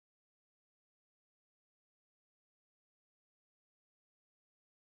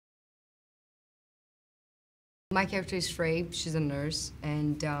My character is Frey. She's a nurse,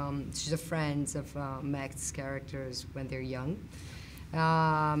 and she's a friend of Max's characters when they're young.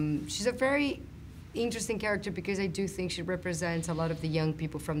 She's a very interesting character because I do think she represents a lot of the young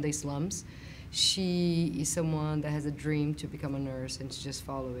people from the slums. She is someone that has a dream to become a nurse and to just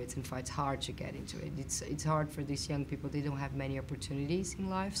follow it and fights hard to get into it. It's hard for these young people. They don't have many opportunities in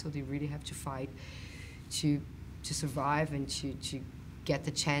life, so they really have to fight to survive and to get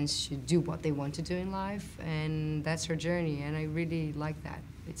the chance to do what they want to do in life, and that's her journey, and I really like that.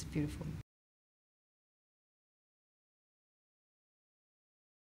 It's beautiful.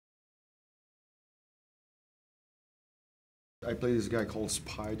 I play this guy called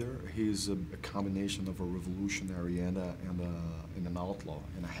Spider. He's a combination of a revolutionary and an outlaw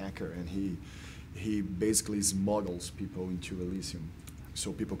and a hacker, and he basically smuggles people into Elysium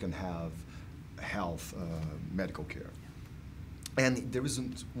so people can have health, medical care. And there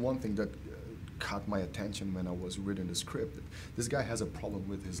isn't one thing that caught my attention when I was reading the script. This guy has a problem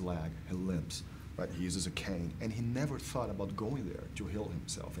with his leg, his limbs, right? He uses a cane, and he never thought about going there to heal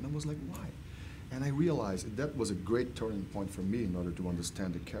himself. And I was like, why? And I realized that was a great turning point for me in order to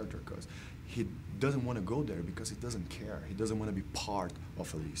understand the character, because he doesn't want to go there because he doesn't care. He doesn't want to be part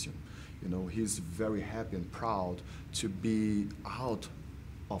of Elysium. You know, he's very happy and proud to be out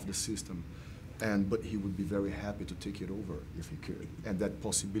of the system. But he would be very happy to take it over if he could. And that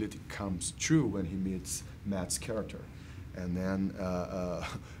possibility comes true when he meets Matt's character. And then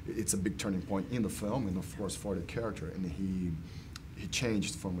it's a big turning point in the film, and of course for the character. And he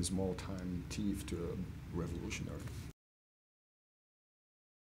changed from a small-time thief to a revolutionary.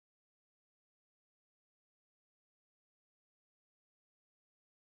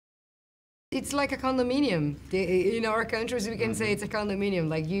 It's like a condominium. In our countries, we can say it's a condominium.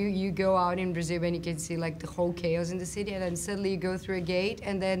 Like you go out in Brazil and you can see like the whole chaos in the city, and then suddenly you go through a gate,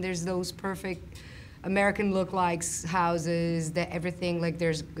 and then there's those perfect American look-likes houses. That everything like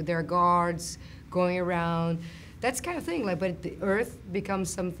there are guards going around. That's kind of thing. Like, but the earth becomes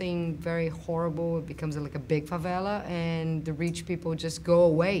something very horrible. It becomes like a big favela, and the rich people just go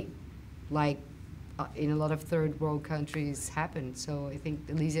away, like. In a lot of third world countries happen. So I think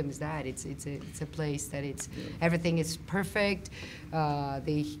Elysium is that. It's a place that everything is perfect.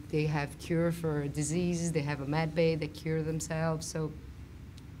 They have cure for diseases. They have a med bay that cure themselves. So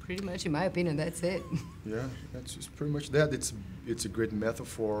pretty much, in my opinion, that's it. Yeah, that's just pretty much that. It's a great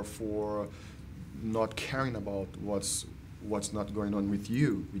metaphor for not caring about what's not going on with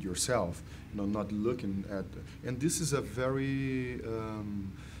you, with yourself. You know, not looking at. And this is a very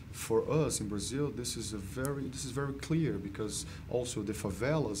for us in Brazil, this is very clear, because also the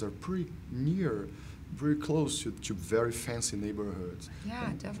favelas are pretty very close to very fancy neighborhoods. Yeah,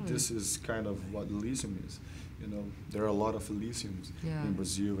 and definitely. This is kind of what Elysium is. You know, there are a lot of Elysiums in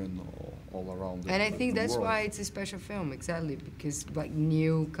Brazil and all around the world. And I think that's why it's a special film, exactly, because like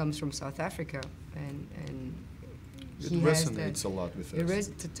Neil comes from South Africa, and it resonates a lot with us.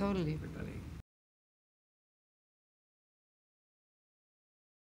 It totally.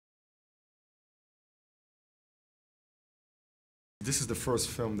 This is the first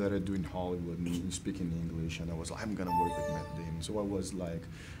film that I do in Hollywood, and speaking English, and I was like, I'm gonna work with Matt Damon. So I was like,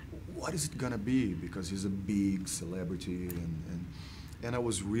 what is it gonna be? Because he's a big celebrity, and I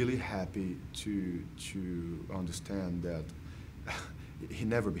was really happy to understand that he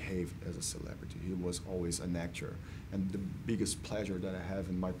never behaved as a celebrity. He was always an actor, and the biggest pleasure that I have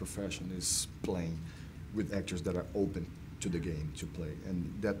in my profession is playing with actors that are open to the game, to play,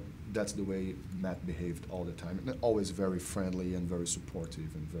 and that's the way Matt behaved all the time, and always very friendly and very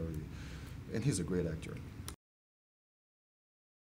supportive and he's a great actor.